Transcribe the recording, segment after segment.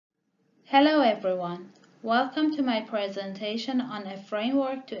Hello everyone. Welcome to my presentation on a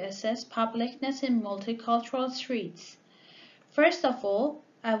framework to assess publicness in multicultural streets. First of all,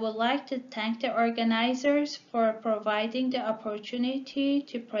 I would like to thank the organizers for providing the opportunity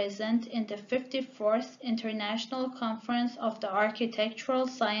to present in the 54th International Conference of the Architectural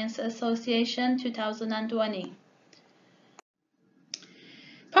Science Association 2020.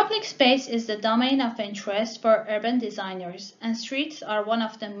 Public space is the domain of interest for urban designers, and streets are one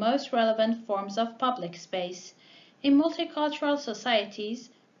of the most relevant forms of public space. In multicultural societies,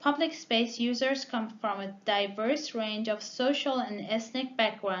 public space users come from a diverse range of social and ethnic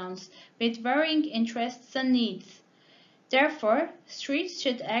backgrounds with varying interests and needs. Therefore, streets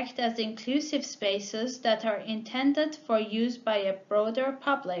should act as inclusive spaces that are intended for use by a broader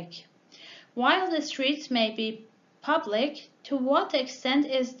public. While the streets may be public, to what extent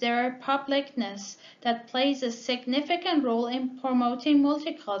is there publicness that plays a significant role in promoting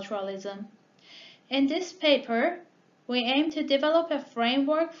multiculturalism? In this paper, we aim to develop a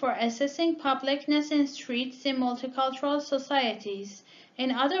framework for assessing publicness in streets in multicultural societies. In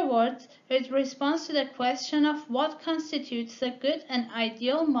other words, it responds to the question of what constitutes a good and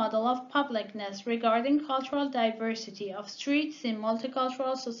ideal model of publicness regarding cultural diversity of streets in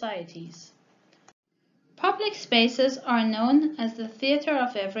multicultural societies. Public spaces are known as the theater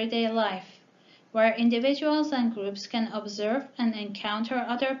of everyday life, where individuals and groups can observe and encounter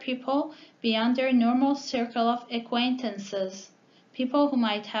other people beyond their normal circle of acquaintances, people who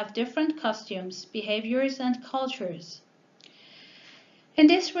might have different costumes, behaviors, and cultures. In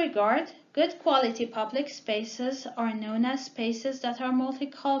this regard, good quality public spaces are known as spaces that are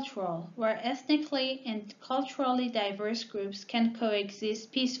multicultural, where ethnically and culturally diverse groups can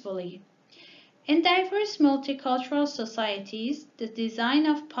coexist peacefully. In diverse multicultural societies, the design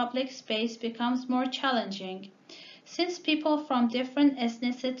of public space becomes more challenging, since people from different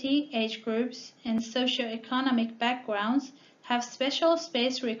ethnicity, age groups, and socioeconomic backgrounds have special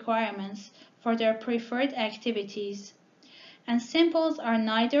space requirements for their preferred activities, and symbols are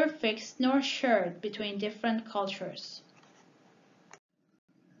neither fixed nor shared between different cultures.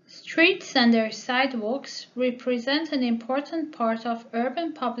 Streets and their sidewalks represent an important part of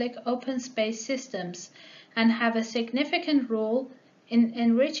urban public open space systems and have a significant role in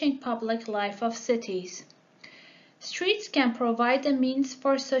enriching public life of cities. Streets can provide a means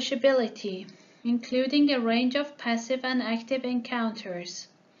for sociability, including a range of passive and active encounters.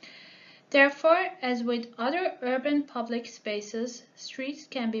 Therefore, as with other urban public spaces, streets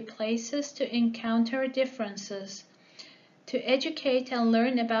can be places to encounter differences, to educate and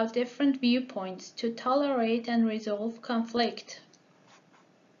learn about different viewpoints, to tolerate and resolve conflict.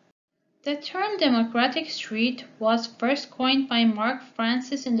 The term democratic street was first coined by Mark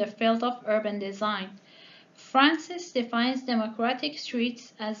Francis in the field of urban design. Francis defines democratic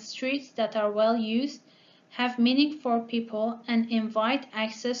streets as streets that are well used, have meaning for people, and invite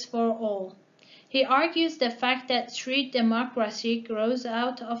access for all. He argues the fact that street democracy grows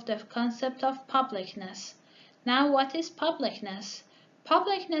out of the concept of publicness. Now, what is publicness?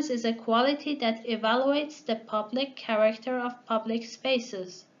 Publicness is a quality that evaluates the public character of public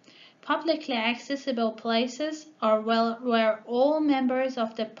spaces. Publicly accessible places are where all members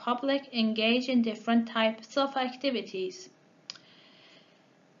of the public engage in different types of activities.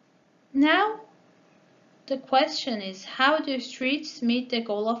 Now, the question is, how do streets meet the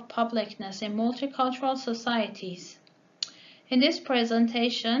goal of publicness in multicultural societies? In this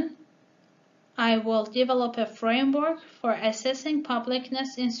presentation, I will develop a framework for assessing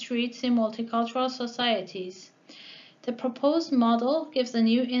publicness in streets in multicultural societies. The proposed model gives a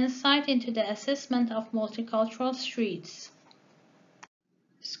new insight into the assessment of multicultural streets.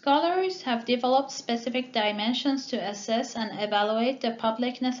 Scholars have developed specific dimensions to assess and evaluate the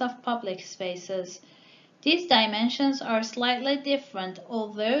publicness of public spaces. These dimensions are slightly different,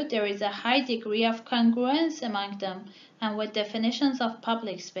 although there is a high degree of congruence among them and with definitions of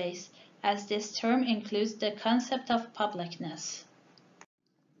public space, as this term includes the concept of publicness.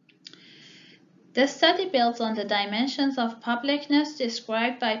 The study builds on the dimensions of publicness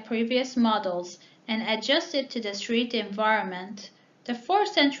described by previous models and adjusted to the street environment. The four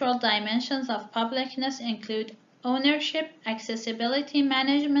central dimensions of publicness include ownership, accessibility,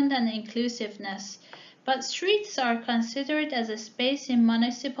 management, and inclusiveness. But streets are considered as a space in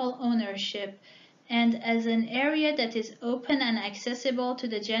municipal ownership and as an area that is open and accessible to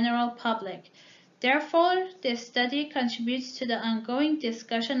the general public. Therefore, this study contributes to the ongoing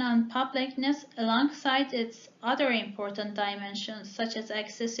discussion on publicness alongside its other important dimensions such as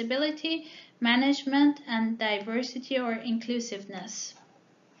accessibility, management, and diversity or inclusiveness.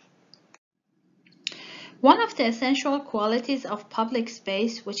 One of the essential qualities of public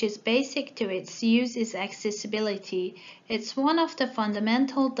space, which is basic to its use, is accessibility. It's one of the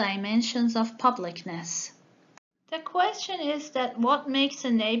fundamental dimensions of publicness. The question is that what makes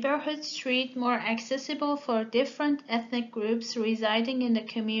a neighborhood street more accessible for different ethnic groups residing in the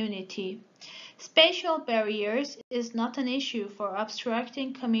community? Spatial barriers is not an issue for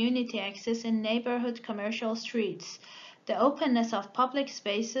obstructing community access in neighborhood commercial streets. The openness of public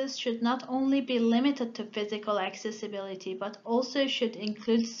spaces should not only be limited to physical accessibility, but also should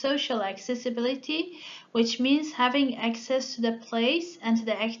include social accessibility, which means having access to the place and to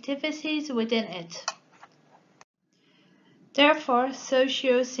the activities within it. Therefore,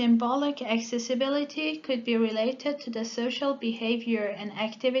 socio-symbolic accessibility could be related to the social behavior and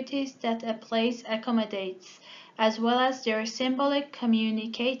activities that a place accommodates, as well as their symbolic,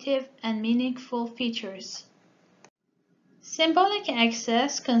 communicative, and meaningful features. Symbolic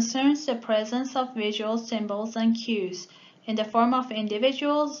access concerns the presence of visual symbols and cues in the form of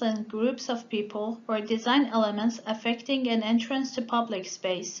individuals and groups of people or design elements affecting an entrance to public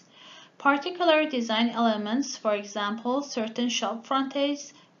space. Particular design elements, for example, certain shop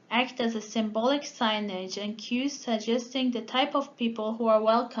frontages, act as a symbolic signage and cues suggesting the type of people who are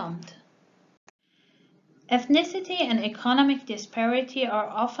welcomed. Ethnicity and economic disparity are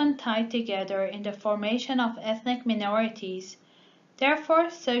often tied together in the formation of ethnic minorities. Therefore,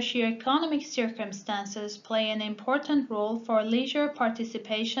 socioeconomic circumstances play an important role for leisure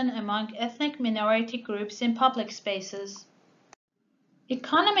participation among ethnic minority groups in public spaces.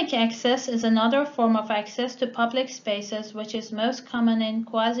 Economic access is another form of access to public spaces which is most common in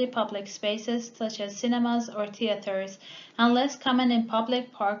quasi-public spaces such as cinemas or theaters, and less common in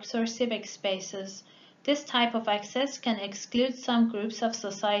public parks or civic spaces. This type of access can exclude some groups of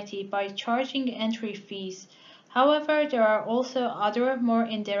society by charging entry fees. However, there are also other more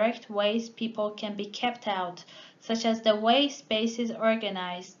indirect ways people can be kept out, such as the way space is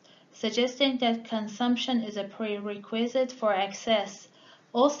organized, suggesting that consumption is a prerequisite for access.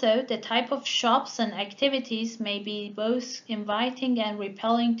 Also, the type of shops and activities may be both inviting and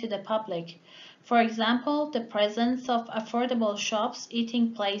repelling to the public. For example, the presence of affordable shops,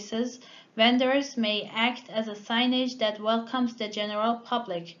 eating places, vendors may act as a signage that welcomes the general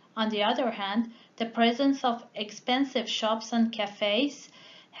public. On the other hand, the presence of expensive shops and cafes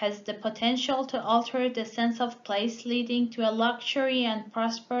has the potential to alter the sense of place, leading to a luxury and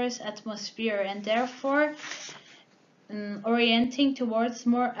prosperous atmosphere, and therefore orienting towards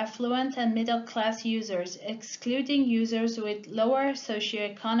more affluent and middle-class users, excluding users with lower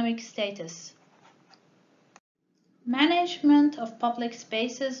socioeconomic status. Management of public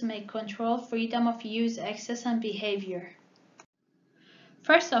spaces may control freedom of use, access, and behavior.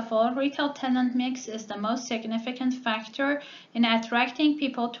 First of all, retail tenant mix is the most significant factor in attracting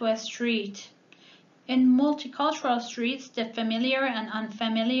people to a street. In multicultural streets, the familiar and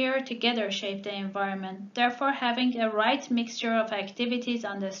unfamiliar together shape the environment. Therefore, having a right mixture of activities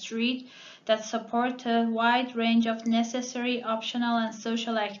on the street that support a wide range of necessary, optional, and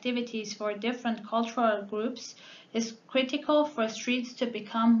social activities for different cultural groups is critical for streets to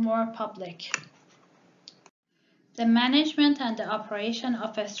become more public. The management and the operation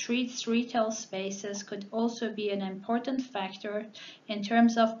of a street's retail spaces could also be an important factor in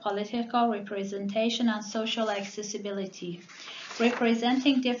terms of political representation and social accessibility.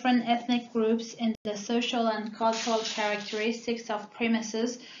 Representing different ethnic groups in the social and cultural characteristics of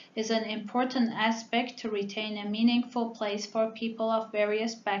premises is an important aspect to retain a meaningful place for people of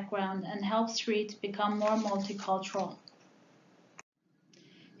various backgrounds and help streets become more multicultural.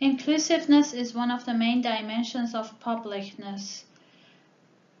 Inclusiveness is one of the main dimensions of publicness.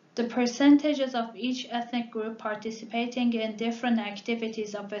 The percentages of each ethnic group participating in different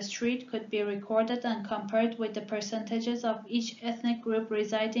activities of a street could be recorded and compared with the percentages of each ethnic group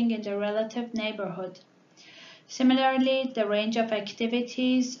residing in the relative neighborhood. Similarly, the range of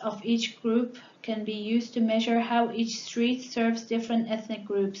activities of each group can be used to measure how each street serves different ethnic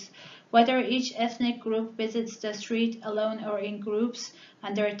groups. Whether each ethnic group visits the street alone or in groups,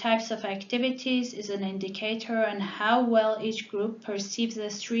 and their types of activities is an indicator on how well each group perceives the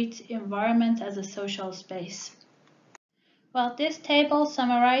street environment as a social space. Well, this table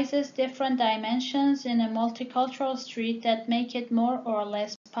summarizes different dimensions in a multicultural street that make it more or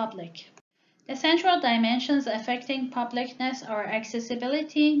less public. The central dimensions affecting publicness are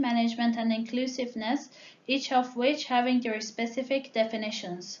accessibility, management, and inclusiveness, each of which having their specific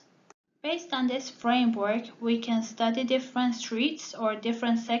definitions. Based on this framework, we can study different streets or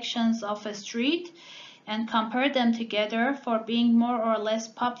different sections of a street and compare them together for being more or less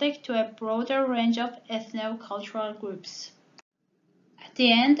public to a broader range of ethno-cultural groups. At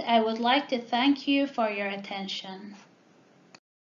the end, I would like to thank you for your attention.